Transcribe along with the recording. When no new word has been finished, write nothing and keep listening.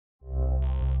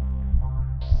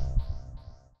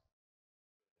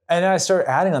And then I started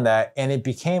adding on that, and it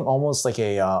became almost like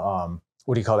a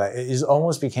what do you call that? It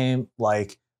almost became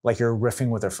like you're riffing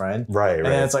with a friend, Right. And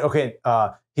then it's like, okay,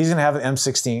 he's gonna have an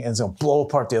M16 and it's gonna blow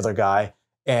apart the other guy,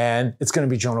 and it's gonna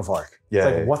be Joan of Arc. Yeah.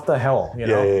 It's like, what the hell, you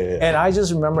know? Yeah. And I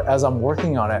just remember as I'm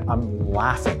working on it, I'm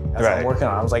laughing as I'm working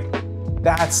on it. I was like,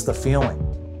 that's the feeling.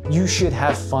 You should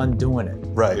have fun doing it.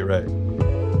 Right.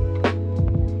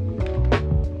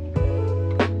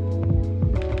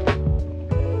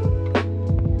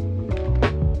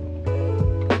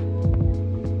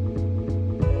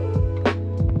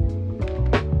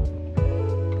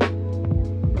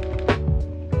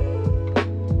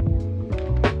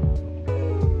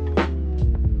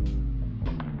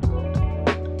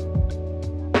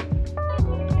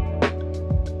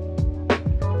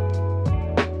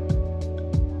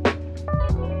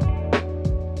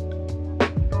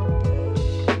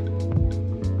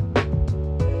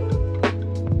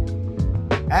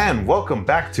 And welcome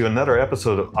back to another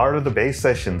episode of Art of the Bass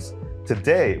Sessions.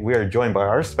 Today, we are joined by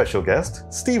our special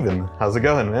guest, Steven. How's it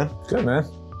going, man? Good, man.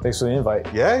 Thanks for the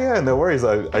invite. Yeah, no worries.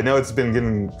 I know it's been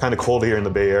getting kind of cold here in the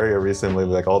Bay Area recently,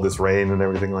 like all this rain and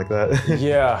everything like that.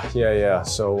 Yeah.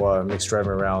 So makes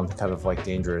driving around kind of like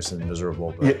dangerous and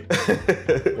miserable, but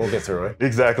we'll get through it.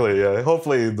 Exactly, yeah.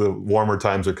 Hopefully the warmer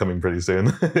times are coming pretty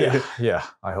soon. Yeah,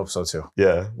 I hope so too.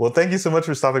 Yeah. Well, thank you so much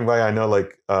for stopping by. I know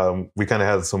we kind of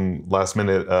had some last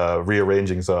minute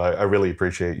rearranging, so I really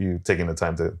appreciate you taking the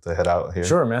time to head out here.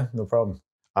 Sure, man. No problem.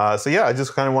 So yeah, I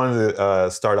just kind of wanted to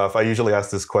start off. I usually ask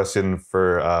this question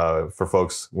for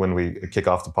folks when we kick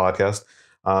off the podcast.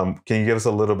 Can you give us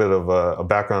a little bit of a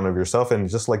background of yourself and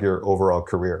just like your overall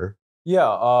career?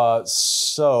 Yeah.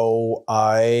 So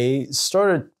I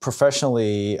started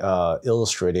professionally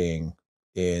illustrating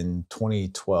in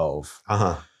 2012.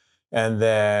 And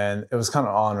then it was kind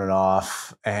of on and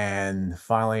off. And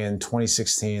finally in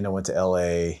 2016, I went to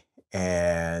LA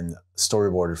and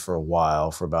storyboarded for a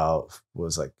while, for about,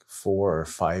 was like 4 or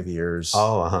 5 years.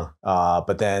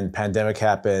 But then pandemic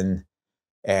happened,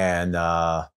 and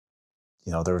there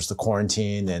was the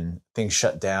quarantine and things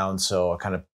shut down. So I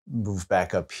kind of moved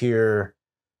back up here,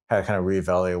 had to kind of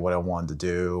reevaluate what I wanted to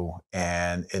do.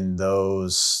 And in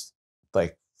those,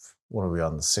 like, what are we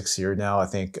on, the 6th year now? I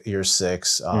think year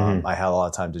 6. I had a lot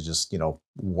of time to just,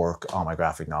 work on my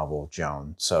graphic novel,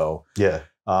 Joan. So yeah.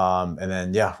 And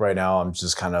then, right now I'm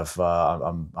just kind of,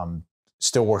 I'm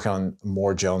still working on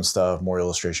more Joan stuff, more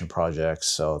illustration projects.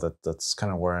 So that's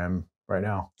kind of where I am right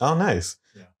now. Oh, nice.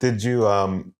 Yeah. Did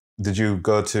you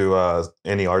go to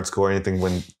any art school or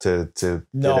anything to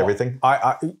get everything?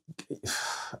 I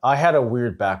had a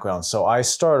weird background. So I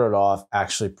started off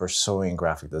actually pursuing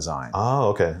graphic design. Oh,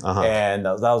 okay. And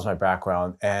that was my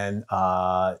background. And,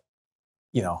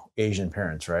 Asian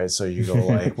parents, right? So you go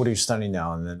like, what are you studying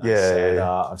now? And then I said,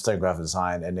 I'm studying graphic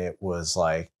design. And it was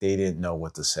like, they didn't know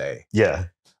what to say. Yeah.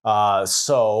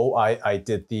 So I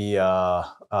did the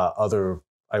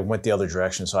I went the other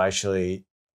direction. So I actually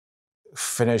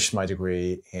finished my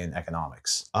degree in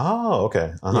economics. Oh,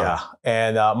 okay. Yeah.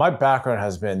 And my background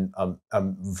has been a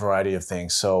variety of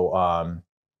things. So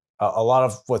a lot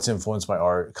of what's influenced my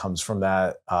art comes from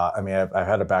that. I've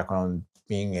had a background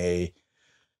being a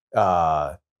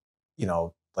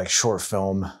like short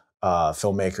film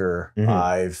filmmaker.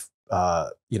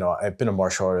 I've been a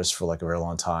martial artist for like a very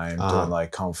long time, doing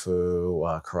like kung fu,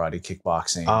 karate,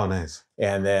 kickboxing. Oh, nice.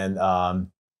 And then I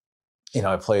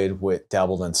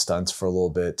dabbled in stunts for a little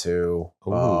bit too.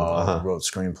 Wrote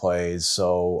screenplays,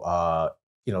 so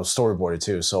storyboarded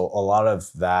too. So a lot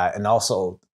of that, and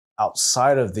also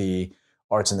outside of the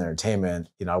arts and entertainment,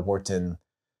 I worked in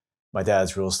my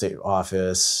dad's real estate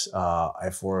office.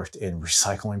 I've worked in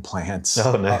recycling plants.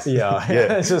 Oh, nice.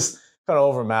 It's just kind of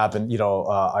overlap. And,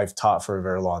 I've taught for a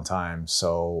very long time.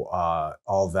 So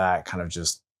all that kind of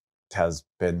just has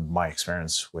been my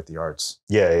experience with the arts.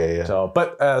 Yeah. So,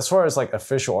 but as far as like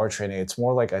official art training, it's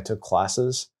more like I took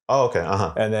classes. Oh, okay.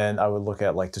 And then I would look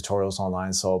at like tutorials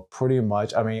online. So pretty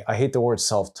much, I hate the word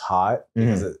self-taught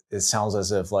because it sounds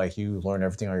as if like you learn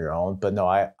everything on your own. But no,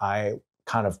 I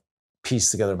kind of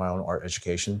piece together my own art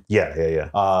education.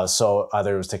 Yeah. So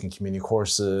either it was taking community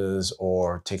courses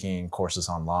or taking courses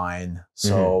online.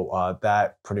 So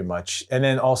that pretty much, and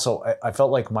then also I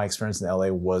felt like my experience in LA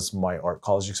was my art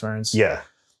college experience. Yeah.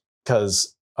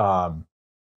 Because,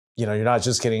 you're not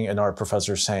just getting an art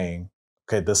professor saying,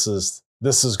 okay, this is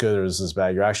good or this is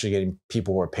bad. You're actually getting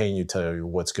people who are paying you to tell you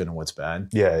what's good and what's bad.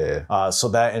 Yeah. So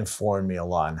that informed me a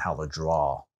lot on how to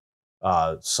draw,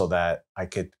 so that I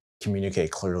could communicate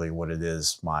clearly what it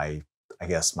is my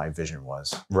vision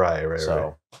was. Right.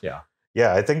 So, yeah.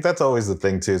 Yeah, I think that's always the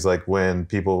thing too. Is like when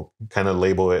people kind of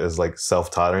label it as like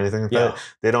self-taught or anything like that,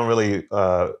 they don't really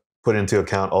put into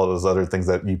account all those other things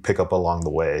that you pick up along the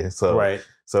way. So,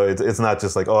 so it's not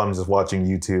just like, oh, I'm just watching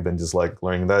YouTube and just like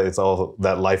learning that. It's all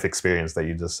that life experience that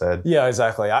you just said. Yeah,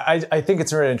 exactly. I think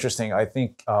it's very interesting. I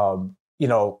think you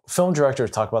know, film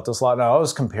directors talk about this a lot. And I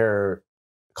always compare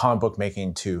comic book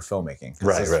making to filmmaking.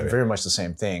 It's very much the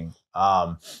same thing.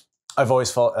 I've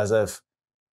always felt as if,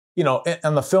 you know,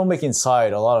 on the filmmaking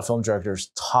side, a lot of film directors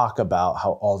talk about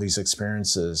how all these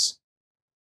experiences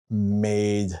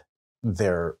made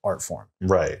their art form.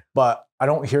 Right. But I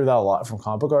don't hear that a lot from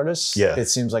comic book artists. Yeah. It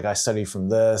seems like I studied from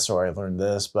this or I learned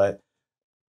this. But,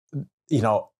 you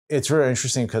know, it's really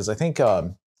interesting because I think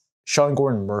Sean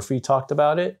Gordon Murphy talked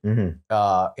about it. And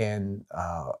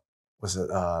was it,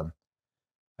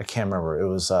 I can't remember. It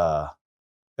was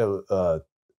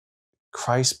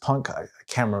Christ Punk. I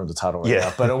can't remember the title right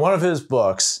now, but in one of his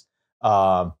books,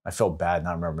 I feel bad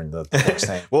not remembering the book's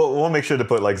name. We'll make sure to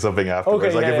put like something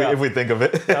afterwards, if we think of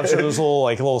it. I'm sure there's a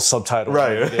little subtitle.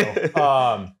 Right.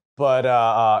 But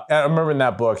I remember in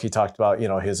that book he talked about, you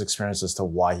know, his experience as to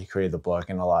why he created the book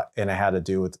and it had to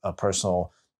do with a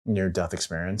personal near-death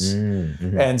experience.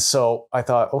 And so I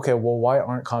thought, okay, well, why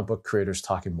aren't comic book creators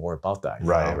talking more about that?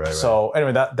 Right. So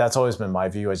anyway, that's always been my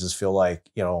view. I just feel like,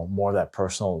 you know, more of that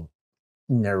personal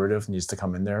narrative needs to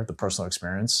come in there, the personal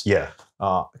experience. Yeah.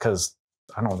 Because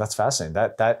I don't know, that's fascinating.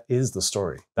 That is the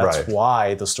story. That's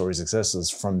why the stories exist,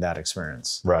 is from that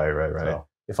experience. Right. So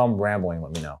if I'm rambling,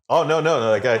 let me know. Oh, no.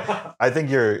 Like I think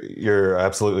you're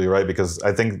absolutely right, because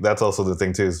I think that's also the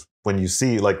thing too, is when you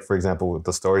see, like, for example, with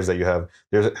the stories that you have,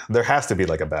 there has to be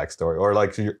like a backstory,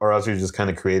 or else you're just kind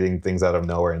of creating things out of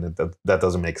nowhere, and that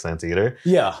doesn't make sense either.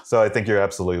 Yeah. So I think you're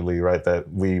absolutely right that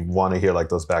we want to hear like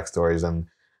those backstories, and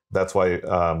that's why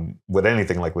with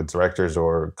anything, like with directors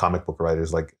or comic book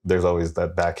writers, like there's always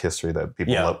that back history that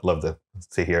people love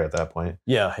to hear at that point.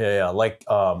 Yeah. Like,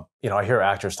 you know, I hear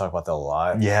actors talk about that a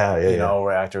lot. You know,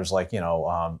 where actors like, you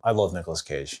know, I love Nicolas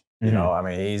Cage. You know, I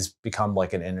mean, he's become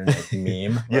like an internet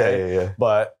meme. Yeah.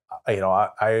 But, you know,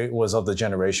 I was of the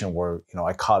generation where, you know,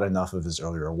 I caught enough of his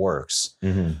earlier works.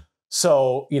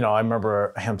 So, you know, I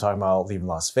remember him talking about leaving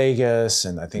Las Vegas,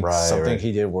 and I think something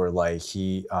he did where like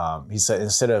he said,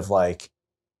 instead of like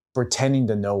pretending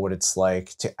to know what it's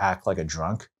like to act like a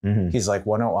drunk, he's like,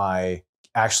 why don't I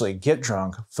actually get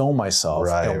drunk, film myself,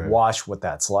 and watch what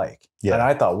that's like? And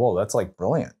I thought, whoa, that's like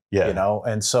brilliant. You know,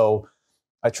 and so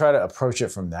I try to approach it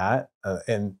from that.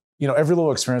 And you know, every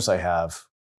little experience I have,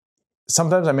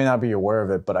 sometimes I may not be aware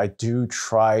of it, but I do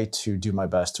try to do my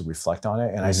best to reflect on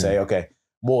it. And I say, okay,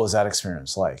 what was that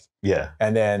experience like?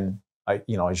 And then I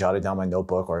jotted down my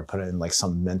notebook, or I put it in like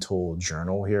some mental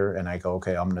journal here, and I go,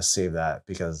 okay, I'm going to save that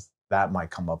because that might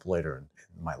come up later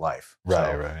in my life.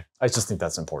 Right. I just think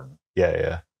that's important.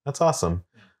 Yeah. That's awesome.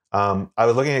 I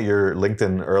was looking at your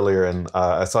LinkedIn earlier, and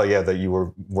I saw, that you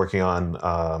were working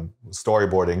on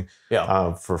storyboarding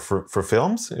for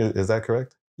films. Is that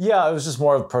correct? Yeah, it was just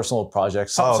more of personal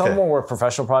projects. Some more were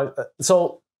professional projects.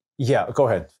 So yeah, go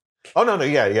ahead. Oh no,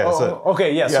 yeah.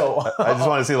 Okay, yeah. So I just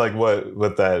want to see like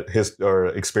what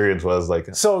that experience was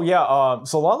like. So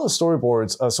so a lot of those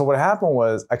storyboards. So what happened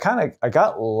was I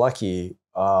got lucky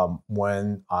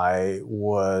when I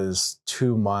was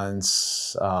 2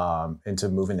 months into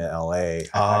moving to LA.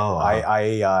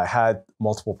 I had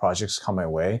multiple projects come my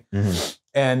way,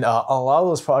 and a lot of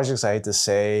those projects, I hate to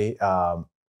say,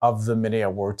 of the many I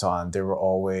worked on, they were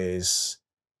always,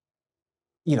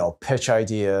 you know, pitch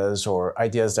ideas or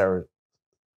ideas that were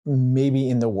maybe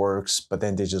in the works, but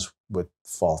then they just would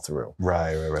fall through.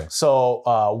 Right. So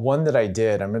one that I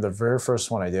did, I remember the very first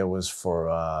one I did was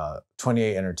for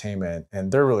 28 Entertainment,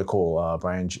 and they're really cool.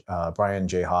 Brian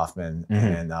J. Hoffman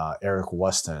and Eric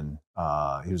Weston.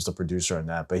 He was the producer in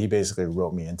that, but he basically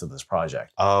wrote me into this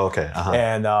project. Oh, okay.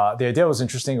 And the idea was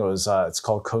interesting. It was it's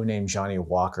called Codename Johnny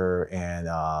Walker, and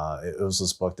it was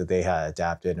this book that they had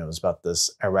adapted, and it was about this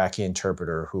Iraqi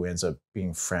interpreter who ends up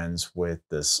being friends with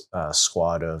this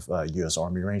squad of U.S.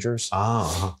 Army Rangers.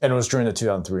 And it was during the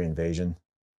 2003 invasion,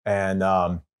 and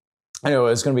anyway, it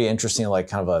was going to be interesting, like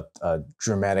kind of a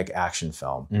dramatic action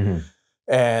film.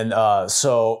 And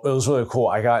so it was really cool.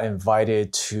 I got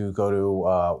invited to go to,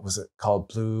 was it called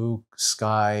Blue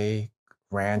Sky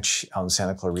Ranch out in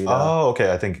Santa Clarita? Oh,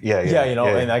 okay. I think, yeah. You know,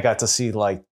 and I got to see,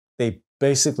 like, they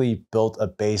basically built a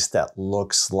base that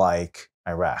looks like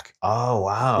Iraq. Oh,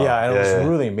 wow. Yeah, and it was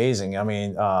really amazing. I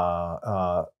mean,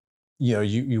 you know,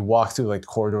 you walk through like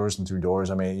corridors and through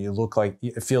doors. I mean, you look like,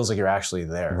 it feels like you're actually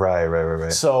there.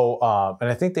 Right. So, and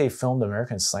I think they filmed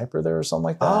American Sniper there or something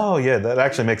like that. Oh yeah, that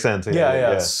actually makes sense.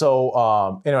 Yeah.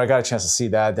 So, you know, I got a chance to see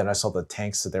that. Then I saw the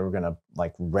tanks that they were going to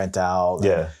like rent out.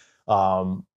 Yeah.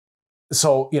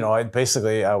 So, you know, I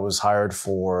was hired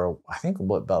for, I think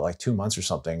about like 2 months or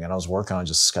something. And I was working on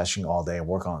just sketching all day,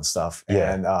 working on stuff.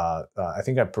 Yeah. And I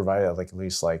think I provided like at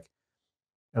least like,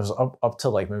 it was up to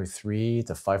like maybe 300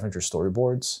 to 500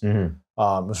 storyboards. Mm-hmm.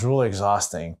 It was really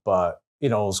exhausting, but you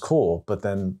know, it was cool. But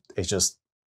then it just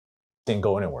didn't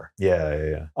go anywhere.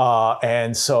 Yeah.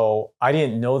 And so I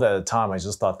didn't know that at the time. I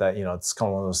just thought that, you know, it's kind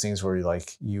of one of those things where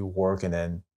you work and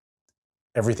then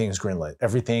everything's greenlit.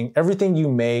 Everything you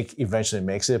make eventually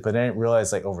makes it. But I didn't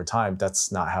realize like over time, that's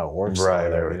not how it works.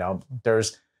 Right. You know,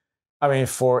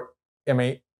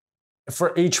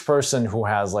 for each person who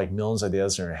has like millions of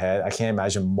ideas in their head, I can't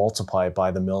imagine multiplied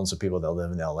by the millions of people that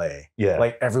live in LA. Yeah.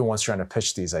 Like everyone's trying to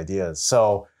pitch these ideas.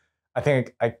 So I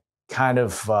think I kind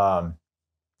of, I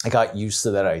got used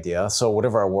to that idea. So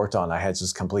whatever I worked on, I had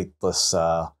just complete this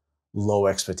low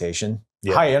expectation,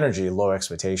 high energy, low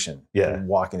expectation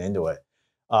walking into it.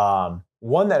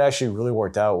 One that actually really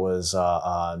worked out was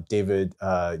David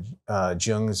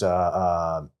Jung's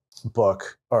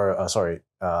book,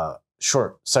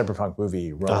 short cyberpunk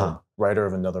movie, Rome, Writer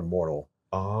of Another Mortal.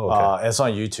 Oh, okay. It's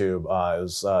on YouTube. It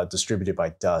was distributed by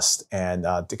Dust, and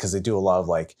because they do a lot of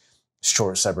like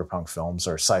short cyberpunk films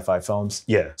or sci-fi films.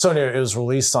 Yeah. So anyway, it was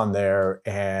released on there,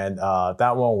 and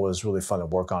that one was really fun to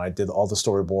work on. I did all the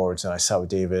storyboards, and I sat with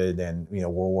David, and you know,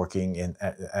 we're working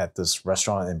at this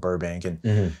restaurant in Burbank,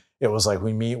 and it was like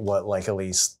we meet like at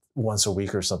least once a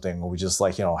week or something. We just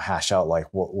like, you know, hash out like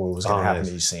what was going to happen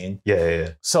to each scene.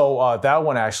 Yeah. So that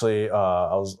one actually,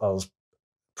 I was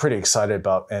pretty excited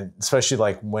about, and especially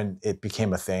like when it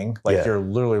became a thing, like you're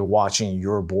literally watching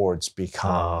your boards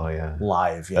become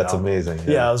live. That's amazing.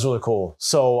 Yeah, it was really cool.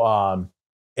 So,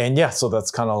 so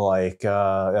that's kind of like,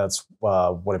 that's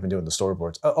what I've been doing, the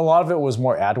storyboards. A lot of it was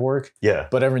more ad work. Yeah.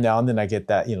 But every now and then I get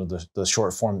that, you know, the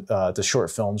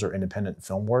short films or independent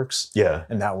film works. Yeah.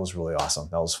 And that was really awesome.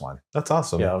 That was fun. That's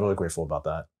awesome. Yeah, I'm really grateful about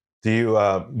that. Do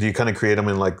you kind of create them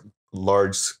in like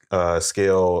large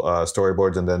scale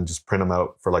storyboards and then just print them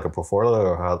out for like a portfolio,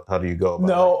 or how do you go about it?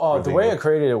 No, the way I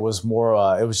created it was more,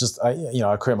 it was just,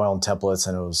 I create my own templates,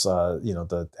 and it was,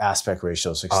 the aspect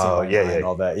ratio, 16:9 and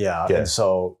all that. Yeah. And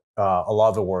so a lot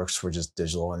of the works were just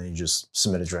digital, and then you just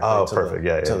submit it directly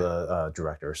to the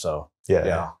director. So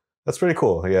yeah. That's pretty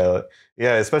cool.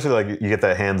 Yeah. Especially like you get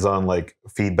that hands-on like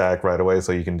feedback right away,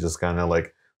 so you can just kind of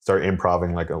like start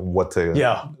improvising like what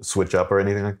to switch up or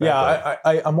anything like that.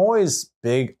 Yeah, I'm always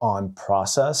big on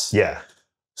process. Yeah.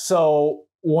 So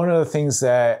one of the things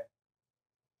that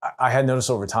I had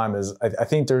noticed over time is I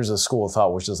think there's a school of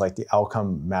thought which is like the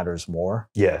outcome matters more.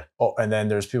 Yeah. Oh, and then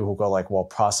there's people who go like, well,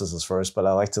 process is first, but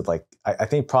I like to like, I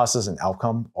think process and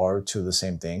outcome are two of the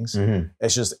same things. Mm-hmm.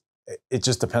 It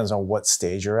just depends on what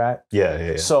stage you're at.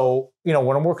 Yeah. So,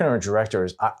 when I'm working on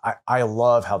directors, I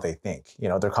love how they think.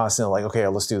 They're constantly like, okay,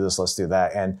 let's do this, let's do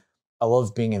that. And I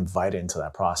love being invited into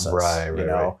that process. Right.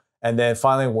 And then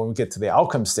finally, when we get to the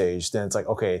outcome stage, then it's like,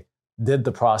 okay, did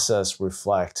the process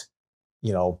reflect,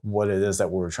 what it is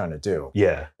that we were trying to do?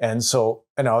 Yeah. And so,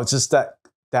 it's just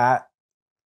that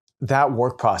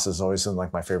work process has always been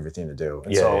like my favorite thing to do.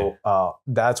 And so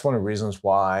that's one of the reasons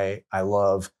why I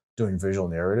love doing visual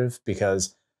narrative,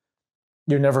 because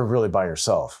you're never really by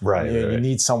yourself. Right. You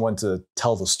need someone to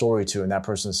tell the story to, and that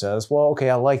person says, well, okay,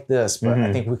 I like this, but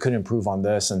I think we could improve on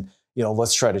this, and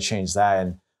let's try to change that.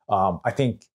 And I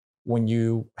think when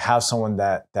you have someone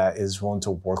that is willing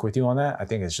to work with you on that, I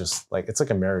think it's just like, it's like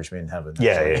a marriage made in heaven.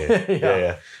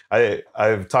 Yeah.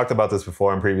 I've talked about this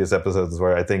before in previous episodes,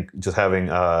 where I think just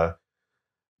having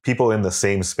people in the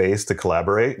same space to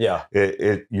collaborate,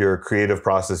 your creative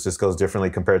process just goes differently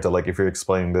compared to like if you're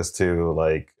explaining this to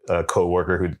like a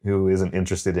coworker who isn't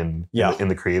interested in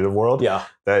the creative world.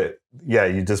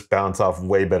 You just bounce off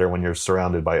way better when you're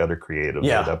surrounded by other creatives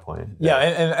at that point.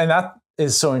 And that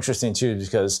is so interesting too,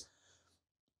 because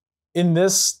in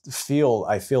this field,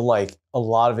 I feel like a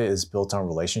lot of it is built on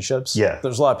relationships. Yeah.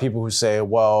 There's a lot of people who say,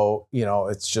 well,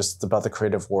 it's just about the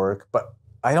creative work, but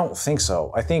I don't think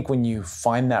so. I think when you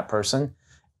find that person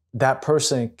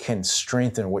can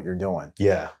strengthen what you're doing.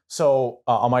 Yeah. So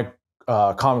on my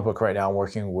comic book right now, I'm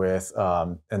working with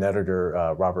an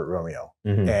editor, Robert Romeo.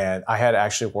 Mm-hmm. And I had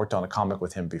actually worked on a comic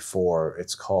with him before.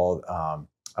 It's called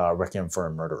Requiem for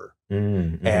a Murderer.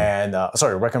 And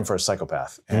sorry, Requiem for a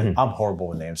Psychopath. And I'm horrible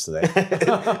with names today.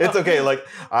 It's okay. Like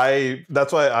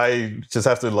that's why I just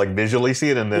have to like visually see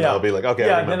it, and then I'll be like, okay,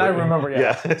 yeah, then I remember.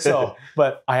 Yeah. So,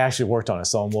 but I actually worked on it,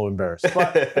 so I'm a little embarrassed.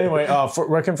 But anyway, for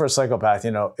Requiem for a Psychopath,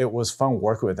 it was fun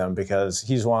working with him because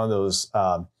he's one of those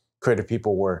creative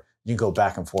people where you go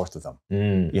back and forth with him,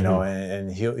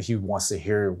 and he wants to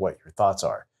hear what your thoughts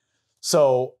are.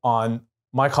 So on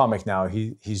my comic now,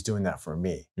 he's doing that for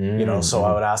me, so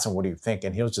I would ask him, what do you think?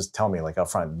 And he'll just tell me like up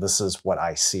front, this is what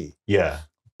I see. Yeah.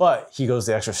 But he goes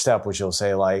the extra step, which he'll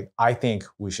say like, I think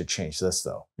we should change this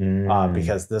though,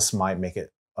 because this might make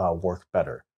it work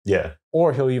better. Yeah.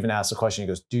 Or he'll even ask the question, he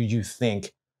goes, do you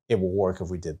think it will work if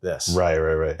we did this? Right.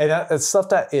 And that's stuff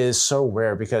that is so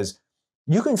rare because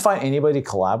you can find anybody to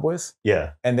collab with.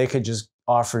 Yeah. And they could just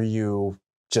offer you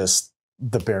just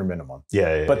the bare minimum.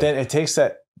 Yeah. But then it takes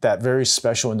that very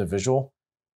special individual,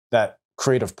 that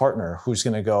creative partner who's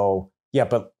going to go, yeah,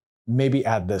 but maybe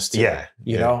add this to it,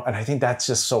 you know? And I think that's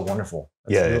just so wonderful.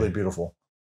 It's really beautiful.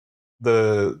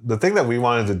 The thing that we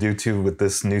wanted to do too with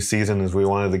this new season is we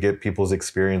wanted to get people's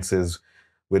experiences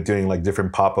with doing like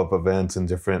different pop-up events and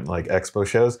different like expo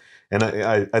shows. And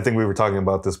I think we were talking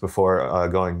about this before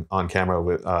going on camera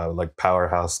with like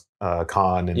Powerhouse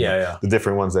Con and the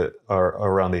different ones that are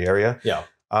around the area. Yeah.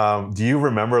 Do you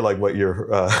remember like what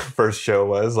your first show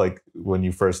was, like when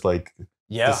you first like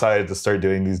decided to start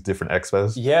doing these different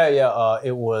expos?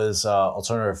 It was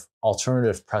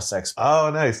alternative press expo. Oh,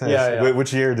 nice.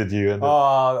 Which year did you end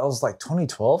up? It was like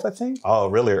 2012, I think. Oh,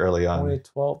 really early on.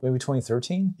 2012, maybe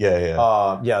 2013.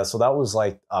 So that was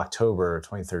like October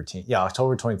 2013. Yeah,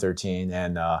 October 2013,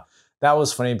 and that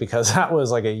was funny because that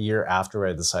was like a year after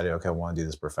I decided, okay, I want to do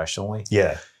this professionally.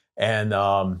 Yeah. And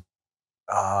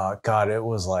God, it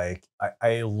was like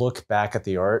I look back at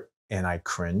the art and I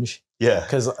cringe. Yeah.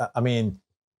 Because I mean,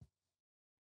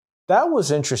 that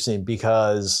was interesting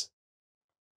because,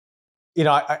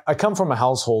 I come from a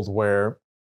household where,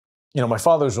 my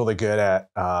father's really good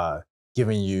at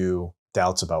giving you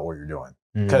doubts about what you're doing.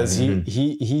 Because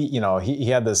he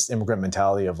had this immigrant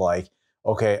mentality of like,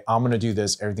 okay, I'm going to do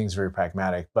this. Everything's very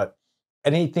pragmatic. But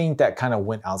anything that kind of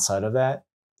went outside of that,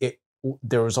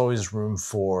 there was always room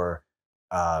for,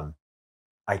 I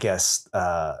guess,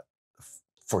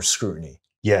 for scrutiny.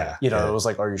 Yeah. It was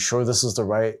like, are you sure this is the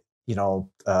right,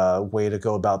 way to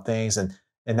go about things? And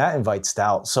that invites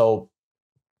doubt. So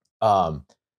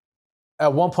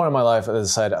at one point in my life, I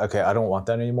decided, okay, I don't want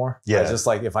that anymore. Yeah. It's just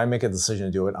like, if I make a decision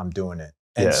to do it, I'm doing it.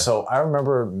 And so I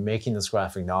remember making this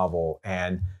graphic novel,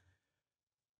 and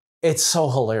it's so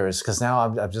hilarious because now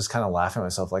I'm just kind of laughing at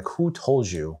myself. Like, who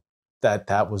told you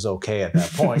that was okay at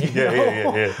that point?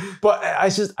 Yeah. But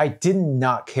I did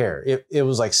not care. It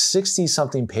was like 60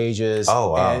 something pages.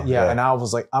 Oh, wow. And and I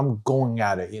was like, I'm going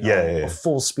at it,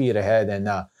 full speed ahead.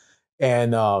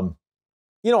 And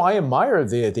I admire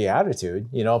the attitude,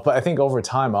 but I think over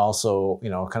time also,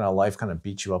 kind of life kind of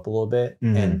beats you up a little bit.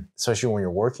 And especially when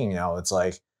you're working now, it's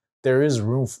like, there is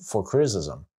room for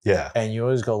criticism. Yeah. And you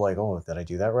always go like, oh, did I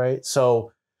do that right?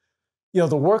 So,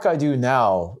 the work I do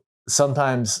now,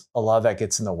 sometimes a lot of that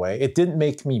gets in the way. It didn't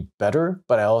make me better,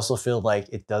 but I also feel like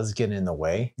it does get in the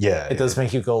way. Yeah. It does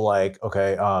make you go like,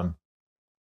 okay, am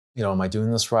I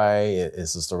doing this right?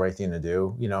 Is this the right thing to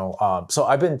do? So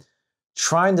I've been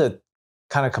trying to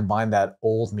kind of combine that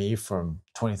old me from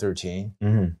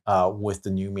 2013 with the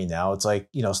new me now. It's like,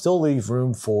 still leave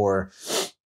room for,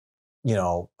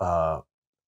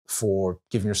 for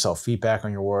giving yourself feedback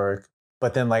on your work,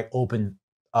 but then like open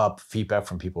up feedback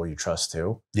from people you trust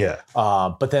too. Yeah.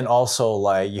 But then also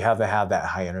like you have to have that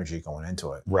high energy going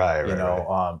into it. Right.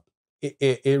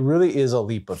 It really is a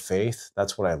leap of faith.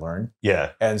 That's what I learned.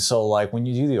 Yeah. And so like when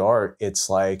you do the art, it's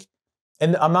like,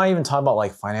 and I'm not even talking about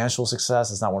like financial success.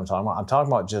 That's not what I'm talking about. I'm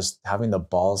talking about just having the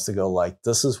balls to go like,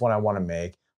 this is what I want to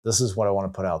make. This is what I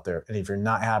want to put out there. And if you're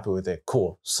not happy with it,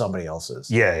 cool, somebody else is.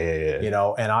 Yeah.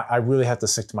 And I really have to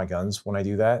stick to my guns when I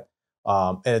do that.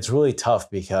 And it's really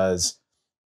tough because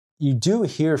you do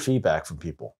hear feedback from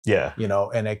people. Yeah.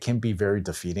 And it can be very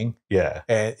defeating. Yeah.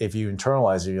 And if you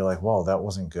internalize it, you're like, whoa, that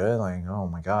wasn't good. Like, oh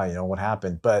my God, what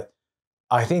happened? But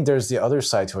I think there's the other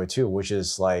side to it too, which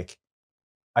is like,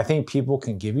 I think people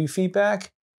can give you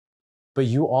feedback, but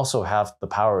you also have the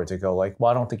power to go like,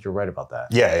 well, I don't think you're right about that.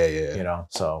 Yeah.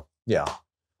 So yeah.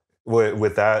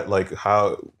 With that, like,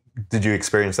 how did you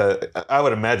experience that? I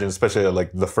would imagine, especially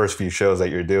like the first few shows that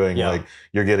you're doing, like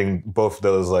you're getting both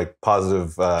those like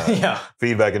positive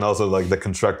feedback and also like the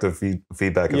constructive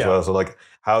feedback as well. So like,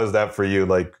 how is that for you?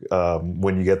 Like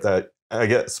when you get that, I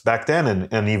guess back then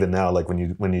and even now, like when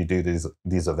you do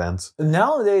these events.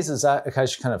 Nowadays, is that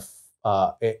actually kind of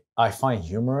I find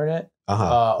humor in it.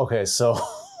 Okay, so,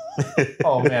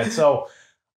 oh man, so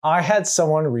I had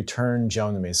someone return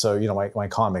Joan to me. So, you know, my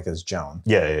comic is Joan.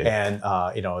 And,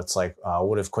 you know, it's like,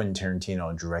 what if Quentin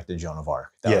Tarantino directed Joan of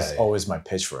Arc? That was always my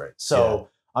pitch for it. So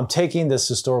I'm taking this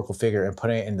historical figure and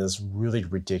putting it in this really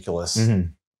ridiculous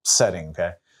setting,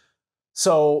 okay?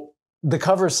 So the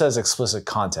cover says explicit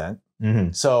content.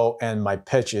 So, and my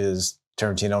pitch is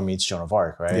Tarantino meets Joan of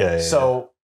Arc, right?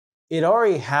 So it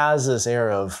already has this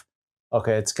air of,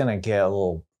 okay, it's going to get a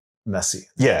little messy.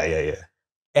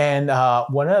 And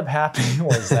what ended up happening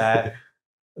was that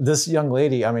this young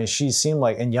lady, I mean, she seemed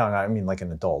like, and young, I mean like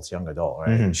an adult, young adult,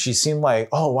 right? She seemed like,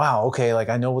 oh, wow, okay, like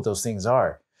I know what those things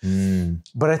are.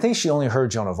 But I think she only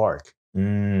heard Joan of Arc.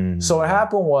 So what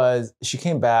happened was she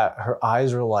came back, her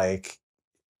eyes were like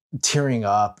tearing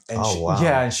up. And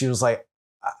and she was like,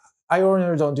 I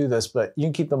ordinarily don't do this, but you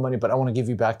can keep the money, but I want to give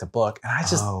you back the book. And I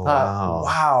just thought,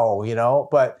 wow, you know,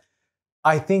 but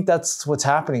I think that's what's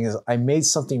happening is I made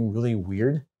something really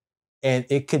weird and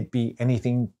it could be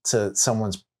anything to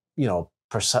someone's, you know,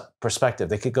 perspective.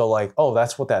 They could go like, oh,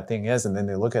 that's what that thing is. And then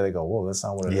they look at it and go, whoa, that's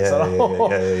not what it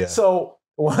is. So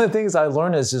one of the things I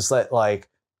learned is just that like,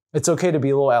 it's okay to be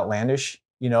a little outlandish,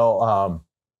 you know,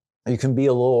 you can be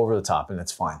a little over the top and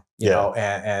it's fine, you know,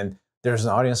 and there's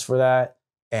an audience for that.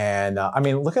 And I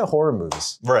mean, look at horror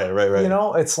movies. Right. You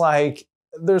know, it's like,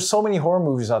 there's so many horror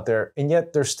movies out there, and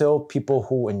yet there's still people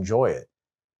who enjoy it.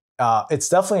 It's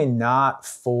definitely not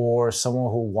for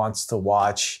someone who wants to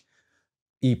watch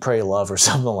Eat, Pray, Love or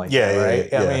something like that,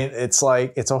 right? I mean, it's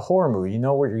like, it's a horror movie. You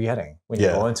know what you're getting when you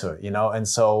go into it, you know? And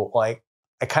so, like,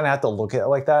 I kind of have to look at it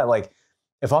like that. Like,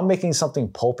 if I'm making something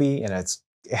pulpy and it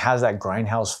has that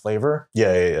grindhouse flavor,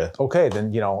 okay,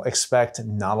 then, you know, expect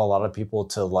not a lot of people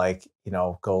to, like, you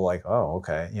know, go like, oh,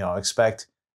 okay, you know, expect,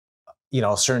 you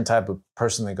know, a certain type of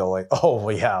person to go like, oh,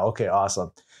 well, yeah, okay,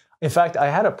 awesome. In fact, I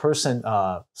had a person,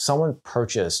 someone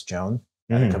purchased Joan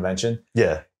at a convention.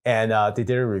 And they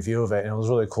did a review of it, and it was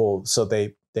really cool. So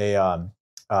they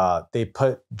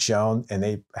put Joan, and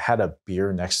they had a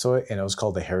beer next to it, and it was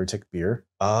called the Heretic Beer.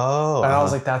 And I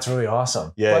was like, that's really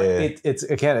awesome. It's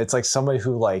again, it's like somebody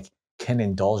who like can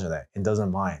indulge in that and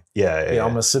doesn't mind. You know,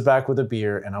 I'm gonna sit back with a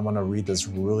beer, and I'm gonna read this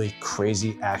really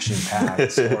crazy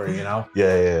action-packed story. You know.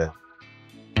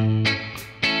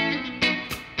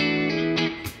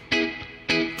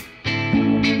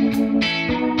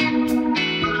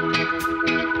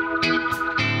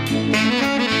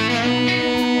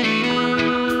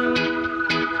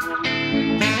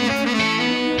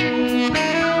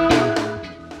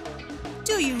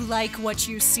 Like what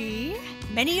you see?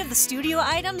 Many of the studio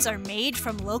items are made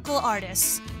from local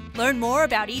artists. Learn more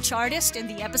about each artist in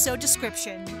the episode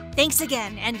description. Thanks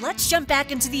again, and let's jump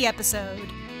back into the episode.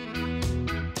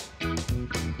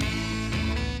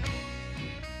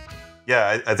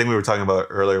 Yeah, I think we were talking about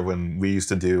earlier when we used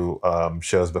to do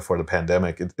shows before the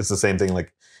pandemic. It's the same thing.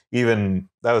 Like, even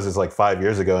that was just like 5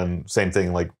 years ago, and same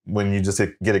thing. Like, when you just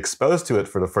get exposed to it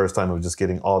for the first time, of just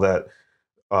getting all that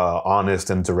honest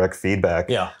and direct feedback.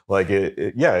 Like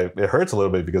it hurts a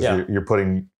little bit because you're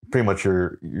putting pretty much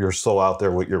your soul out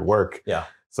there with your work.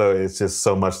 So it's just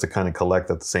so much to kind of collect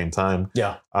at the same time.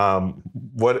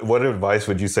 What advice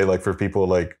would you say, like, for people,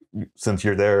 like, since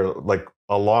you're there like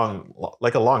a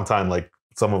long time, like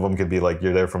some of them could be like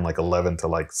you're there from like 11 to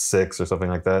like 6 or something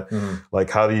like that. Like,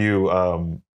 how do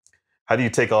you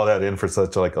take all that in for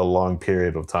such like a long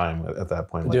period of time at that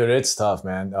point? Like, dude, it's tough,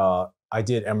 man. I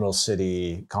did Emerald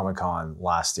City Comic-Con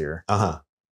last year. Wait,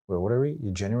 what are we?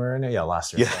 January now? Yeah,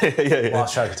 last year.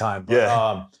 Lost track of time.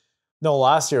 But, no,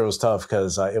 last year it was tough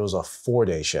because it was a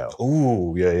 4-day show.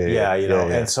 Ooh, yeah. You know,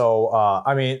 and so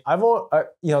I mean,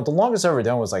 you know, the longest I've ever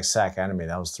done was like SAC Anime.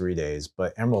 That was 3 days,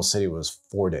 but Emerald City was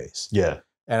 4 days.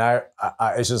 And I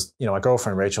it's just, you know, my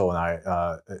girlfriend Rachel and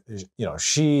I, you know,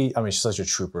 she's such a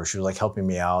trooper. She was like helping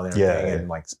me out and everything, and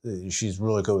like she's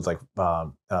really good with like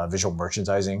visual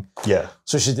merchandising.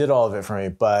 So she did all of it for me,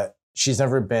 but she's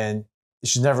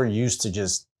never used to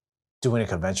just doing a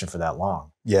convention for that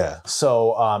long.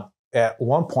 So at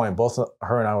one point, both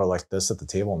her and I were like this at the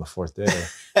table on the 4th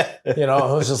day. You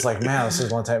know, it was just like, man, this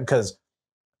is one time, because,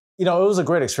 you know, it was a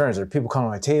great experience. There were people coming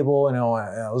to my table, you know,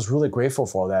 and I was really grateful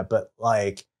for all that. But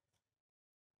like,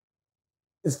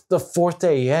 it's the 4th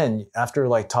day in, after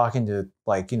like talking to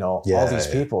like, you know, all these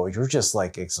people, you're just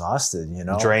like exhausted, you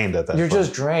know, drained at that You're point.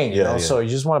 Just drained, you know. So you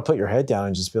just want to put your head down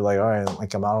and just be like, all right,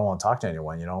 like I don't want to talk to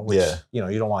anyone, you know, which, you know,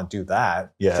 you don't want to do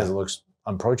that because it looks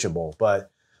unapproachable.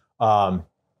 But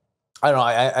I don't know.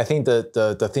 I think that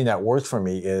the thing that worked for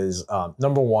me is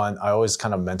number one, I always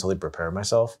kind of mentally prepare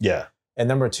myself. And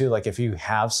number two, like if you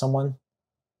have someone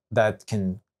that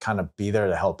can kind of be there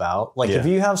to help out. Like if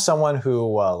you have someone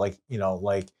who like, you know,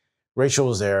 like Rachel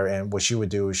was there, and what she would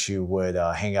do is she would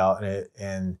hang out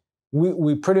and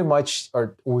we pretty much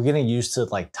we're getting used to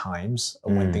like times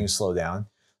of when things slow down.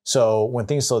 So when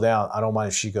things slow down, I don't mind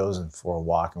if she goes in for a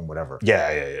walk and whatever.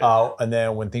 And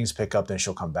then when things pick up, then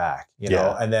she'll come back, you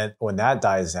know? And then when that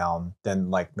dies down,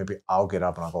 then like maybe I'll get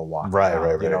up and I'll go walk.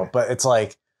 You know, but it's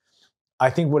like,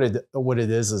 I think what it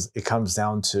is it comes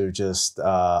down to just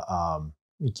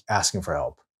asking for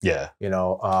help. You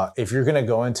know, if you're going to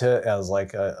go into it as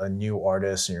like a new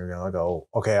artist and you're going to go,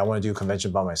 okay, I want to do a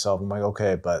convention by myself. I'm like,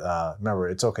 okay, but remember,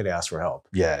 it's okay to ask for help.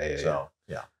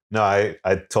 No, I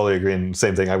totally agree. And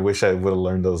same thing. I wish I would have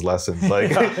learned those lessons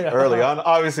like early on.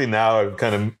 Obviously now I'm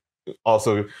kind of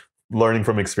also learning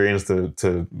from experience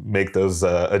to make those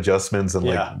adjustments and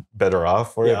like better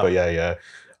off for it. But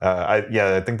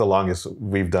I think the longest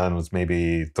we've done was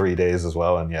maybe 3 days as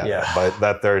well. And by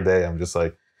that third day, I'm just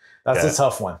like, that's a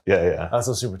tough one. That's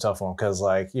a super tough one because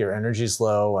like your energy's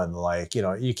low and like, you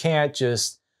know, you can't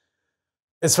just,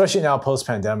 especially now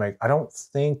post-pandemic, I don't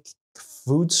think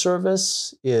food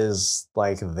service is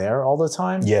like there all the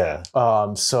time. You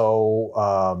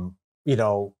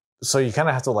know, so you kind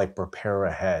of have to like prepare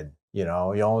ahead, you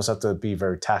know, you almost have to be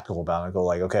very tactical about it and go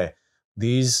like, okay,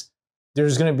 there's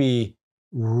going to be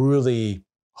really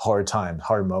hard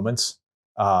moments.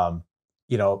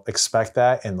 You know, expect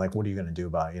that. And like, what are you going to do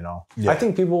about it? You know, I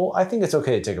think it's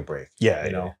okay to take a break.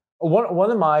 You know,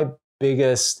 one of my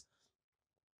biggest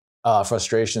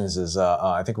frustrations is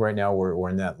I think right now we're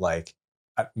in that like,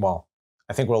 well,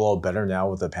 I think we're a little better now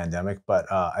with the pandemic, but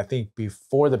I think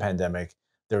before the pandemic,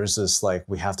 there was this like,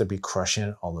 we have to be crushing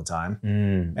it all the time.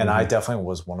 And I definitely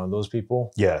was one of those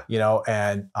people. You know,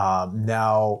 and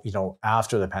now, you know,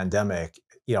 after the pandemic,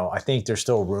 you know, I think there's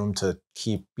still room to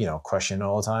keep, you know, crushing it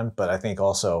all the time. But I think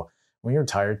also when you're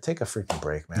tired, take a freaking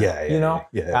break, man. You know,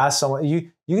 ask someone,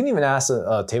 you can even ask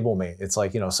a table mate. It's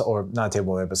like, you know, or not a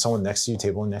table mate, but someone next to you,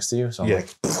 table next to you. So I'm like,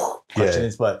 crushing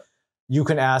it. But you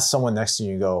can ask someone next to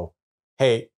you and go,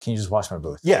 hey, can you just watch my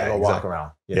booth? Go walk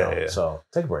around. You know? So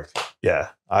take a break.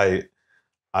 I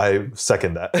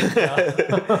second that.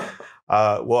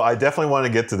 Well, I definitely want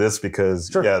to get to this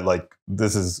because like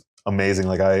this is amazing.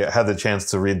 Like I had the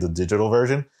chance to read the digital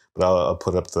version, but I'll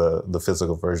put up the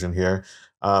physical version here.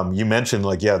 You mentioned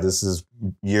like, this is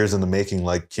years in the making.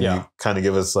 Like, can you kind of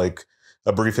give us like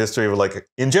a brief history of like,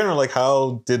 in general, like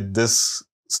how did this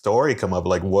story come up?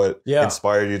 Like what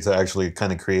inspired you to actually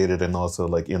kind of create it, and also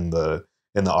like in the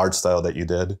art style that you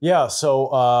did?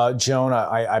 So Joan,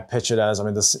 I pitch it as, I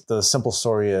mean, the simple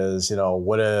story is, you know,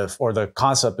 the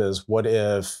concept is, what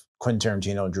if Quentin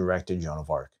Tarantino directed Joan of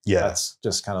Arc? That's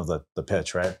just kind of the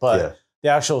pitch, right? But the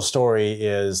actual story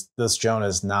is, this Joan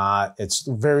is not, it's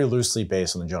very loosely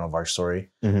based on the Joan of Arc story,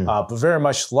 but very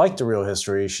much like the real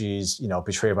history. She's, you know,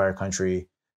 betrayed by her country,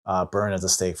 burned at the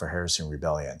stake for heresy and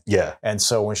rebellion. And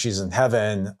so when she's in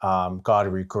heaven, God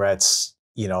regrets,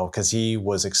 you know, because he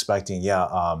was expecting, you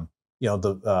know,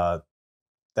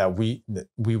 that we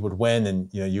would win,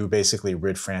 and you know, you basically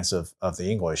rid France of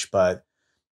the English. But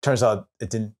turns out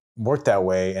it didn't work that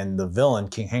way, and the villain,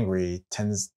 King Henry,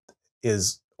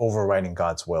 is overriding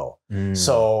God's will.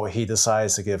 So he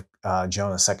decides to give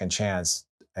Joan a second chance,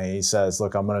 and he says,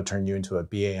 "Look, I'm going to turn you into a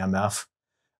BAMF.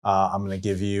 I'm going to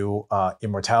give you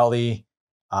immortality,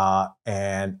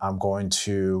 and I'm going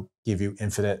to give you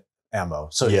infinite ammo."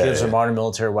 So he gives her modern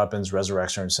military weapons,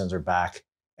 resurrects her, and sends her back.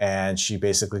 And she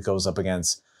basically goes up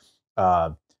against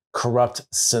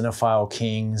corrupt cinephile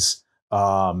kings,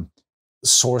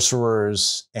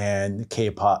 sorcerers, and a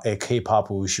K-pop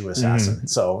wushu assassin.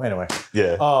 So anyway,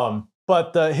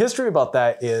 but the history about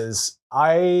that is,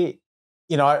 I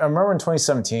remember in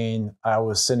 2017, I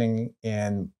was sitting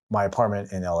in my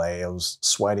apartment in LA. It was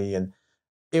sweaty, and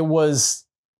it was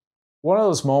one of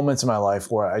those moments in my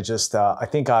life where I just, I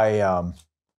think I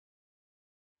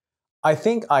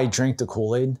drank the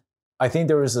Kool-Aid. I think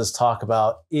there was this talk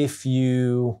about, if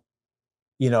you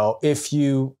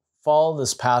follow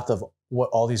this path of what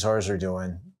all these artists are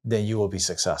doing, then you will be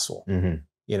successful.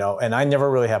 You know, and I never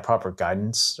really had proper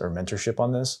guidance or mentorship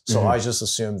on this. So I just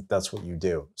assumed that's what you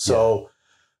do. So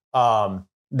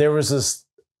there was this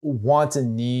want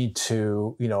and need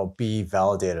to, you know, be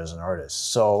validated as an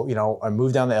artist. So, you know, I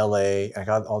moved down to LA, I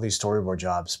got all these storyboard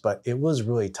jobs, but it was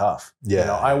really tough. You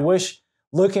know, I wish,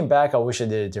 looking back, I wish I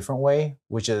did it a different way,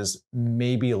 which is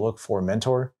maybe look for a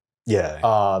mentor. You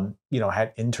know,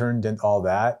 had interned and all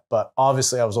that, but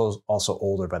obviously I was also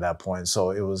older by that point. So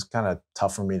it was kind of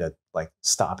tough for me to like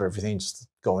stop everything, just to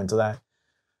go into that.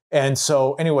 And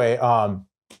so anyway,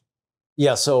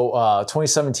 Yeah. So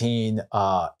 2017,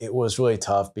 it was really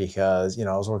tough because,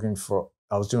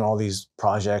 I was doing all these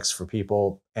projects for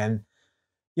people, and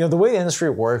the way the industry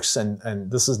works, and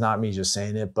this is not me just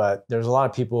saying it, but there's a lot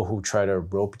of people who try to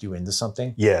rope you into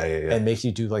something. Yeah. And make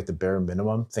you do like the bare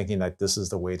minimum, thinking like this is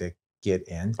the way to get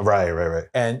in. Right.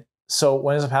 And so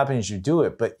what ends up happening is you do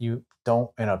it, but you don't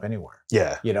end up anywhere.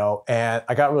 Yeah. And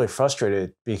I got really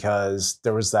frustrated because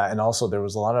there was that. And also there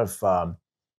was a lot of,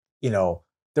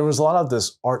 there was a lot of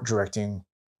this art directing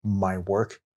my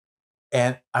work.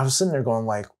 And I was sitting there going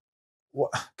like,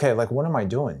 okay, like what am I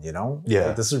doing? Yeah.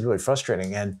 Like, this is really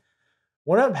frustrating. And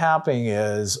what ended up happening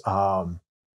is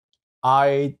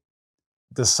I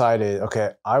decided,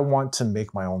 okay, I want to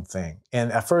make my own thing.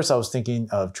 And at first I was thinking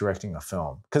of directing a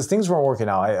film because things weren't working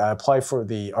out. I applied for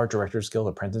the Art Directors Guild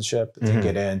apprenticeship, didn't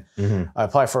get in. I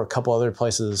applied for a couple other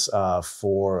places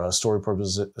for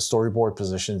storyboard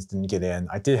positions, didn't get in.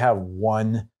 I did have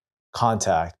one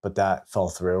contact, but that fell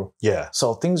through. Yeah.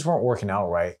 So things weren't working out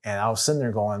right. And I was sitting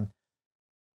there going,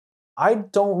 I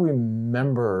don't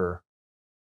remember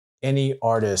any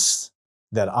artists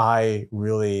that I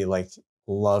really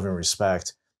love and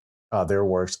respect their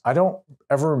works. I don't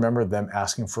ever remember them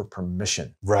asking for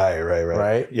permission.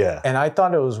 Right. Yeah. And I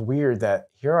thought it was weird that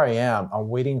here I am, I'm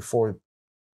waiting for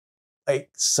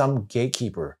some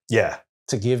gatekeeper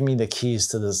to give me the keys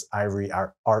to this ivory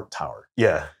art tower.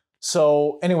 Yeah.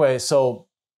 So anyway,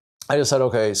 I just said,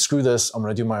 okay, screw this. I'm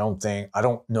going to do my own thing. I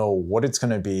don't know what it's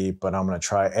going to be, but I'm going to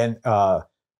try. And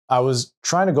I was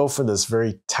trying to go for this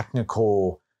very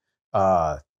technical,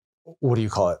 what do you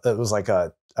call it? It was like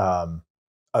a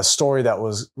story that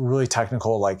was really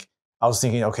technical. Like I was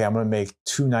thinking, okay, I'm going to make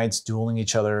two knights dueling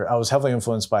each other. I was heavily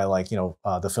influenced by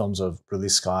the films of Ridley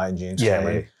Scott and James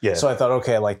Cameron. Yeah. So I thought,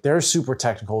 okay, they're super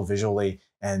technical visually,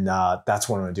 and that's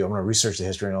what I'm going to do. I'm going to research the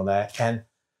history and all that. And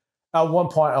at one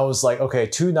point, I was like, okay,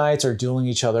 two knights are dueling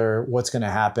each other. What's going to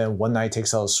happen? One knight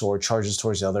takes out a sword, charges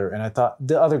towards the other. And I thought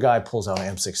the other guy pulls out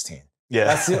an M16. Yeah.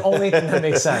 That's the only thing that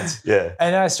makes sense. Yeah.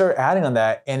 And then I started adding on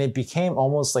that, and it became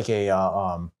almost like a,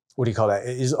 what do you call that?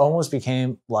 It almost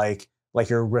became like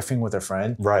you're riffing with a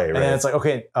friend. Right. And then it's like,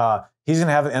 okay, he's going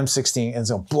to have an M16 and it's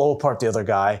going to blow apart the other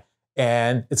guy.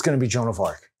 And it's going to be Joan of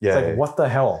Arc. Yeah. It's like, what the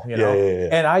hell? Yeah.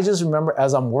 And I just remember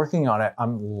as I'm working on it,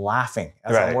 I'm laughing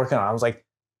as I'm working on it. I was like,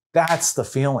 that's the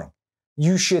feeling.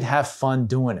 You should have fun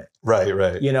doing it. Right.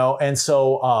 And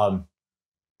so,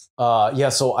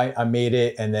 so I made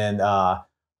it. And then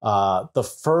the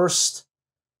first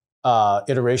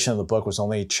iteration of the book was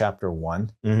only chapter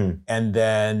 1. And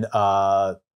then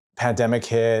pandemic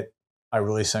hit. I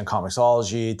released it in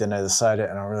Comixology. Then I decided,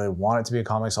 and I really want it to be a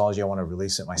Comixology. I want to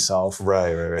release it myself.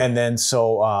 Right. And then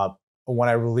so when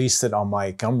I released it on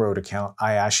my Gumroad account,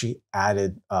 I actually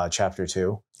added chapter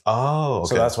 2. Oh, okay.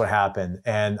 So that's what happened.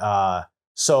 And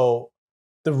so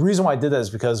the reason why I did that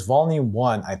is because volume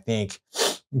 1, I think,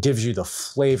 gives you the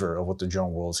flavor of what the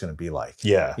Joan world is going to be like.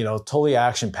 Yeah. Totally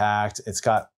action packed. It's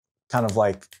got kind of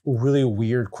like really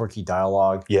weird, quirky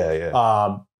dialogue.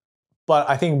 Yeah. But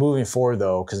I think moving forward,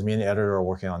 though, because me and the editor are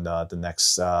working on the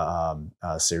next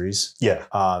series.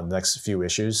 Yeah. Next few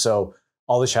issues. So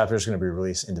all the chapters are going to be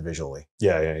released individually.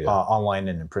 Yeah. Online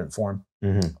and in print form.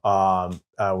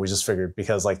 We just figured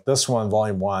because this one,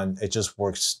 volume 1, it just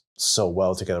works so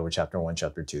well together with chapter 1,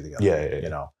 chapter 2 together.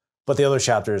 Yeah. But the other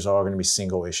chapters are all going to be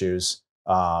single issues.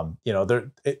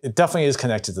 It definitely is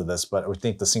connected to this, but I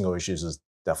think the single issues is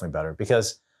definitely better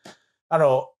because I don't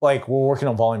know, we're working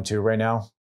on volume 2 right now,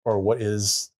 or what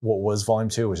was volume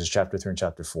 2, which is chapter 3 and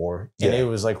chapter 4. And it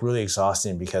was really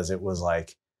exhausting because it was I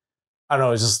don't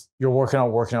know, it's just you're working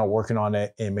on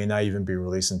it. It may not even be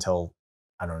released until,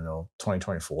 I don't know,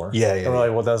 2024. Yeah. And we're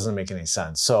like, well, that doesn't make any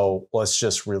sense. So let's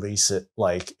just release it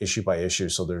issue by issue.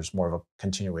 So there's more of a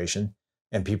continuation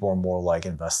and people are more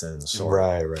invested in the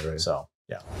story. Right. So,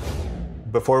 yeah.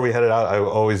 Before we headed out, I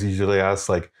always usually ask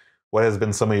what has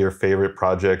been some of your favorite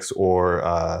projects or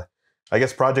I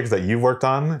guess projects that you've worked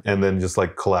on and then just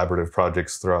collaborative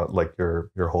projects throughout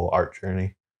your whole art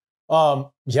journey.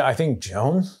 Yeah, I think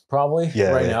Joan probably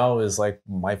now is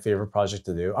my favorite project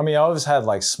to do. I mean, I always had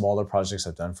smaller projects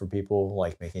I've done for people,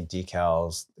 making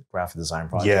decals, graphic design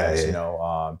projects,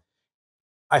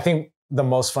 I think the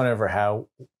most fun I ever had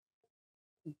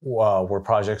were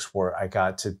projects where I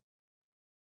got to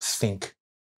think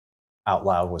out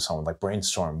loud with someone,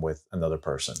 brainstorm with another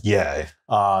person. Yeah.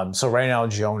 So right now,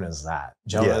 Joan is that.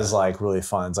 Joan is really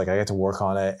fun. It's I get to work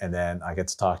on it and then I get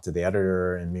to talk to the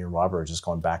editor and me and Robert are just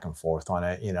going back and forth on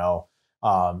it.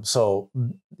 So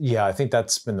yeah, I think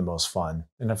that's been the most fun.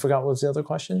 And I forgot what was the other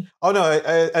question. Oh no,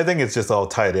 I think it's just all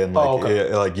tied in. Like,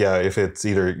 okay. Like yeah, if it's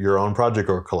either your own project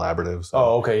or collaborative. So.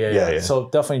 Oh, okay, yeah. So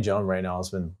definitely Joan right now has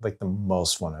been like the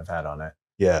most fun I've had on it.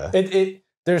 Yeah.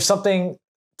 There's something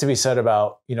to be said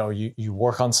about, you know, you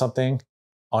work on something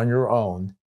on your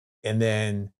own, and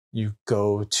then you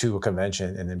go to a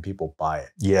convention and then people buy it.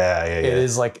 Yeah. It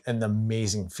is like an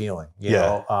amazing feeling, you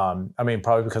know? I mean,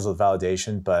 probably because of the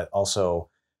validation, but also,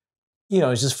 you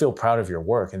know, just feel proud of your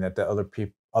work and that the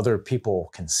other people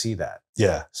can see that.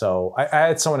 Yeah. So I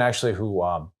had someone actually who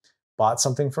bought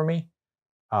something for me.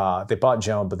 They bought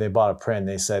Joan, but they bought a print.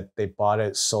 They said they bought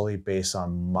it solely based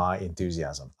on my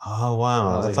enthusiasm. Oh,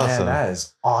 wow. That's awesome. Man, that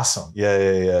is awesome.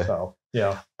 Yeah. So,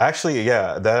 yeah. Actually,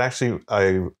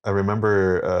 I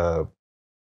remember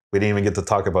we didn't even get to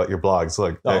talk about your blogs.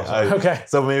 Like, okay.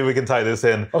 So maybe we can tie this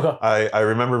in. Okay. I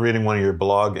remember reading one of your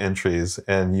blog entries,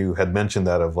 and you had mentioned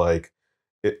that of like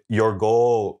your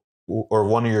goal, or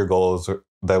one of your goals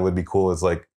that would be cool is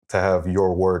like to have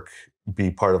your work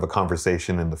be part of a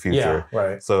conversation in the future. Yeah,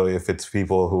 right. So if it's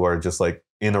people who are just like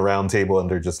in a round table and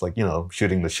they're just like, you know,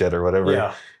 shooting the shit or whatever.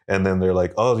 Yeah. And then they're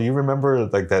like, oh, do you remember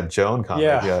like that Joan comic?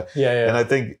 Yeah. And I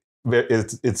think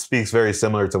it speaks very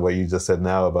similar to what you just said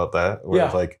now about that. Where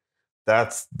it's like,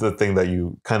 that's the thing that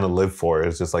you kind of live for,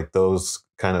 is just like those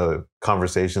kind of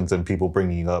conversations and people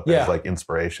bringing you up as like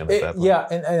inspiration at that point. Yeah,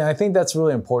 and I think that's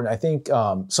really important. I think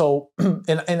so,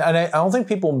 and I don't think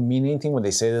people mean anything when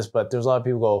they say this, but there's a lot of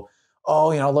people go,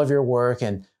 oh, you know, I love your work,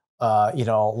 and you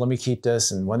know, let me keep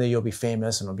this, and one day you'll be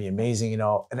famous and it'll be amazing, you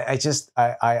know. And I just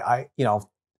you know,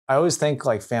 I always think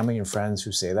like family and friends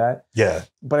who say that. Yeah.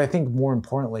 But I think more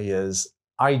importantly is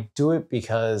I do it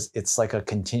because it's like a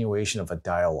continuation of a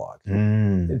dialogue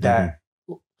that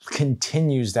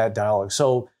continues that dialogue.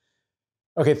 So,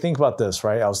 okay, think about this,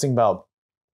 right? I was thinking about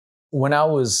when I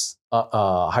was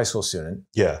a high school student.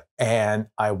 Yeah. And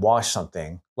I watched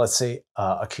something, let's say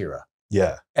Akira.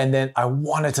 Yeah. And then I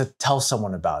wanted to tell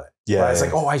someone about it. Yeah. Right? It's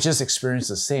like, oh, I just experienced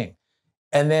this thing.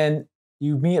 And then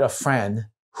you meet a friend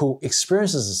who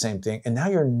experiences the same thing, and now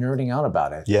you're nerding out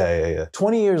about it. Yeah.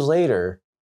 20 years later,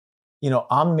 you know,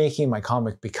 I'm making my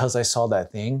comic because I saw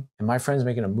that thing, and my friend's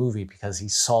making a movie because he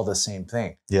saw the same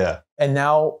thing. Yeah. And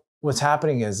now what's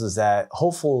happening is that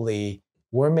hopefully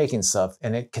we're making stuff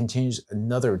and it continues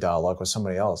another dialogue with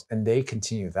somebody else, and they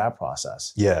continue that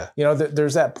process. Yeah. You know,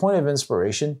 there's that point of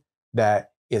inspiration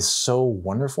that is so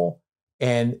wonderful,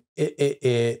 and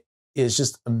it is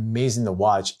just amazing to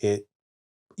watch it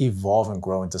evolve and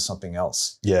grow into something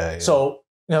else. Yeah. So,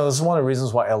 you know, this is one of the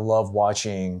reasons why I love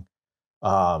watching,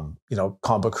 you know,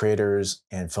 comic book creators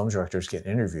and film directors get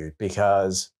interviewed,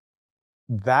 because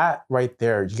that right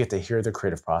there, you get to hear the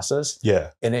creative process.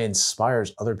 Yeah. And it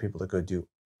inspires other people to go do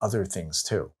other things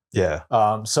too. Yeah.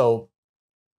 So,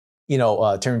 you know,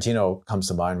 Tarantino comes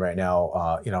to mind right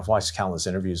now. You know, I've watched countless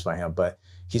interviews by him, but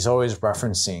he's always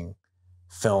referencing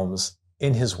films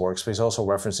in his works, but he's also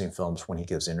referencing films when he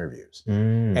gives interviews.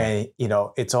 And, you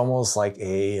know, it's almost like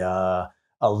a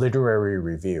literary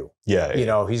review. Yeah. You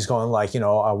know, he's going like, you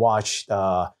know, I watched,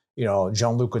 you know,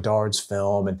 Jean-Luc Godard's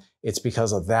film, and it's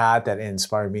because of that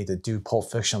inspired me to do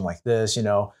Pulp Fiction like this, you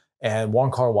know. And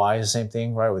Wong Kar-wai is the same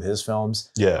thing, right, with his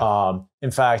films. Yeah. In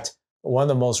fact, one of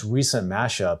the most recent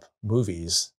mashup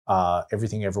movies,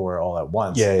 Everything Everywhere All at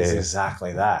Once, is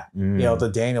exactly that. You know, the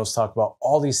Daniels talk about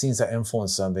all these things that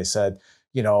influenced them. They said,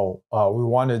 you know, we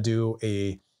wanted to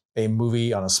do a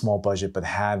movie on a small budget, but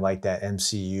had like that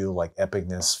MCU like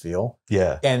epicness feel.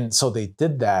 Yeah. And so they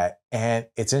did that. And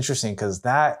it's interesting because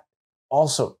that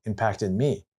also impacted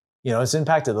me. You know, it's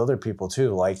impacted other people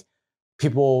too. Like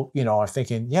people, you know, are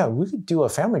thinking, yeah, we could do a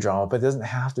family drama, but it doesn't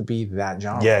have to be that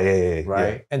genre. Yeah.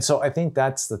 Right. Yeah. And so I think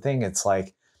that's the thing. It's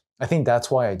like, I think that's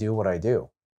why I do what I do.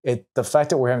 The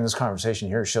fact that we're having this conversation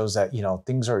here shows that, you know,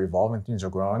 things are evolving, things are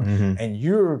growing, and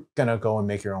you're going to go and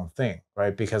make your own thing,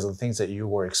 right? Because of the things that you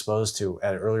were exposed to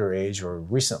at an earlier age or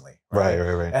recently. Right.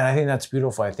 And I think that's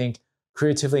beautiful. I think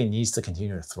creativity needs to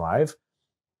continue to thrive,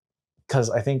 because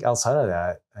I think outside of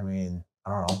that, I mean, I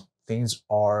don't know, things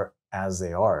are as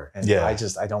they are. And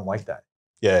I don't like that.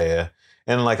 Yeah.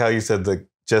 And like how you said, like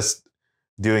just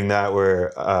doing that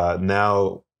where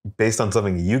now based on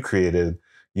something you created,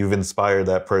 you've inspired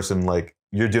that person. Like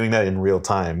you're doing that in real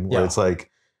time where it's like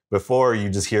before you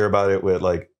just hear about it with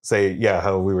like, say,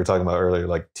 how we were talking about earlier,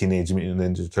 like Teenage Mutant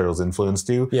Ninja Turtles influenced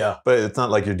you. Yeah. But it's not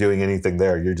like you're doing anything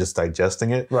there. You're just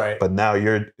digesting it. Right. But now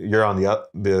you're on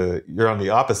the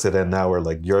opposite end now, where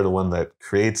like you're the one that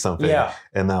creates something. Yeah.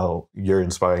 And now you're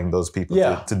inspiring those people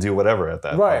to do whatever at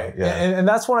that point. Yeah. And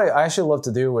that's what I actually love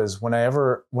to do is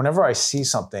whenever I see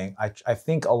something, I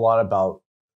think a lot about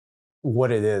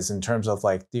what it is in terms of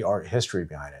like the art history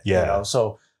behind it. Yeah. You know?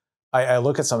 So I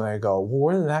look at something and I go, well,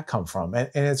 where did that come from? And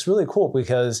it's really cool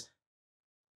because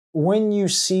when you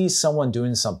see someone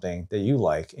doing something that you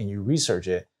like and you research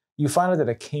it, you find out that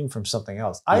it came from something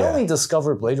else. I only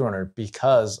discovered Blade Runner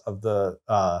because of the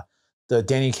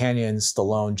Danny Canyon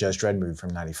Stallone Judge Dredd movie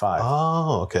from '95.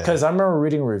 Oh, okay. Because I remember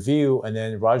reading a review and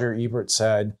then Roger Ebert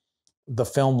said the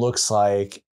film looks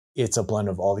like it's a blend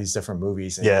of all these different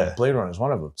movies, and Blade Runner is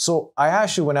one of them. So I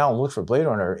actually went out and looked for Blade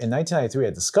Runner. In 1993, I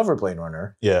discovered Blade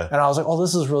Runner. Yeah. And I was like, oh,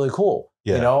 this is really cool.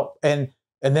 Yeah. You know? And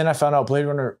then I found out Blade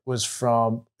Runner was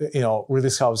from, Ridley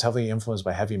Scott was heavily influenced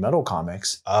by heavy metal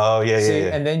comics. Oh, yeah.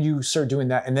 And then you start doing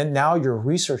that. And then now you're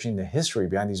researching the history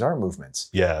behind these art movements.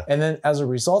 Yeah. And then as a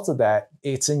result of that,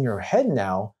 it's in your head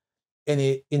now and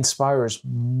it inspires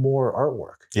more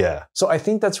artwork. Yeah. So I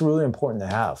think that's really important to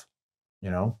have,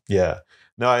 Yeah.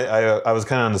 No, I was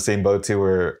kind of on the same boat too,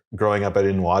 where growing up, I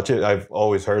didn't watch it. I've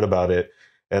always heard about it.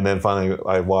 And then finally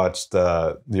I watched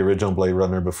the original Blade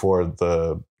Runner before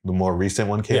the more recent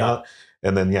one came out.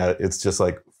 And then, it's just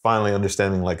like finally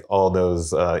understanding like all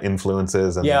those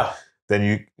influences. And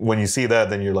then when you see that,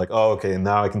 then you're like, oh, okay,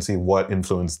 now I can see what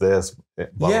influenced this,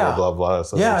 blah, blah, blah.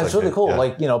 So it's really cool. Yeah.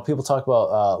 Like, people talk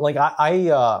about, like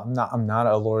I'm not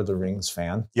a Lord of the Rings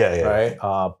fan. Right.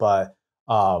 But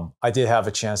I did have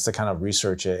a chance to kind of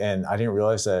research it, and I didn't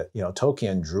realize that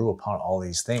Tolkien drew upon all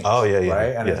these things. Oh yeah,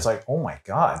 right. And it's like, oh my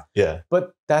god. Yeah.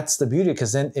 But that's the beauty,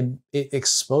 because then it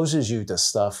exposes you to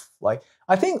stuff. Like,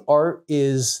 I think art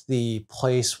is the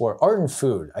place where art and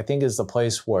food, I think, is the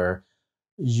place where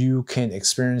you can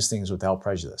experience things without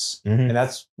prejudice, and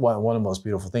that's one of the most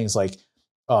beautiful things. Like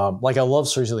I love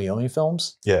Sergio Leone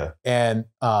films. Yeah. And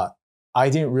I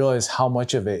didn't realize how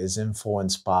much of it is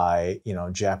influenced by,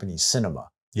 Japanese cinema.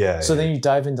 Yeah. So then you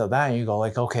dive into that and you go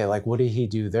like, okay, like what did he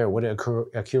do there? What did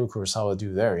Akira Kurosawa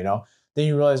do there? Then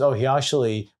you realize, oh, he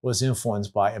actually was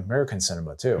influenced by American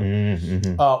cinema too.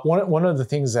 One of the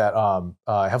things that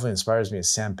heavily inspires me is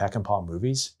Sam Peckinpah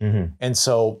movies. And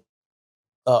so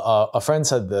a friend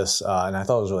said this, and I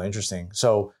thought it was really interesting.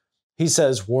 So he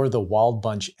says, where the Wild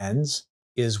Bunch ends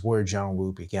is where John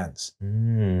Woo begins.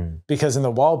 Because in the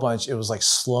Wild Bunch, it was like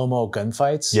slow-mo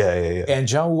gunfights. Yeah. And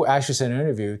John Woo actually said in an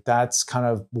interview, that's kind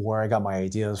of where I got my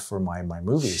ideas for my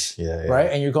movies. Right?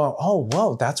 And you're going, oh,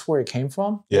 whoa, that's where it came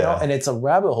from? And it's a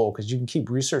rabbit hole because you can keep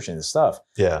researching this stuff.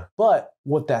 Yeah. But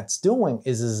what that's doing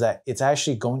is that it's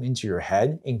actually going into your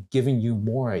head and giving you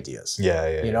more ideas. Yeah.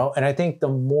 And I think the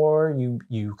more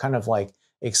you kind of like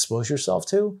expose yourself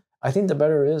to, I think the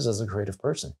better it is as a creative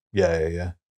person.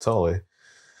 Yeah. Totally.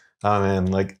 Oh man,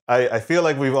 like I feel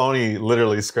like we've only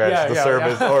literally scratched the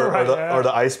surface or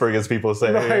the iceberg, as people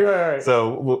say. Right.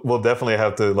 So we'll definitely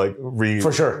have to like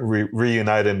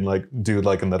reunite and like do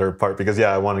like another part, because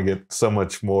I want to get so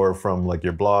much more from like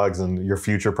your blogs and your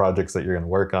future projects that you're going to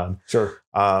work on. Sure.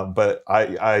 But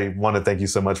I want to thank you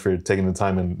so much for taking the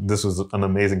time, and this was an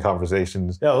amazing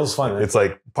conversation. Yeah, it was fun. It's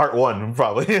like part one,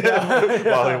 probably.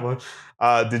 Volume one.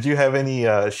 Did you have any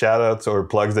shout outs or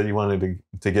plugs that you wanted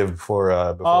to give before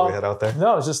we head out there?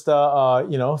 No, it's just,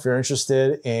 if you're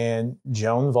interested in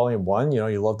Joan Volume 1,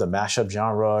 you love the mashup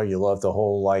genre, you love the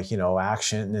whole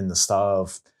action and the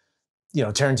stuff,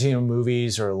 Tarantino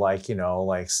movies, or like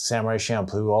Samurai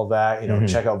Champloo, all that,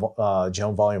 check out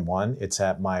Joan Volume 1. It's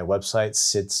at my website,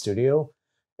 Sid Studio,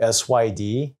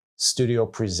 SYD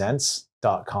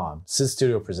studiopresents.com,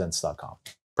 sidstudiopresents.com.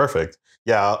 Perfect.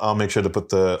 Yeah, I'll make sure to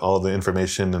put all the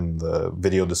information in the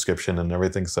video description and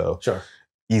everything. So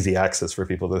easy access for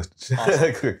people to.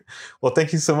 Awesome. Well,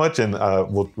 thank you so much, and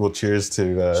we'll cheers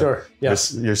to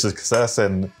your success,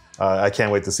 and I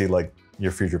can't wait to see like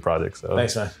your future projects. So.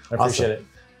 Thanks, man. I appreciate it.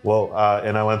 Well,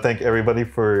 and I want to thank everybody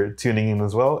for tuning in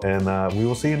as well, and we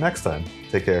will see you next time.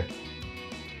 Take care.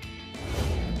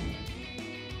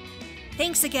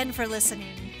 Thanks again for listening.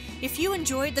 If you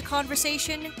enjoyed the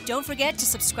conversation, don't forget to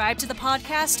subscribe to the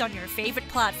podcast on your favorite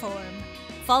platform.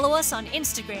 Follow us on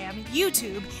Instagram,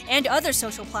 YouTube, and other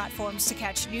social platforms to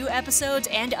catch new episodes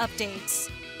and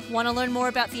updates. Want to learn more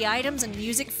about the items and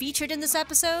music featured in this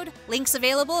episode? Links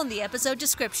available in the episode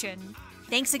description.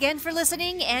 Thanks again for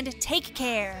listening, and take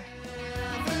care.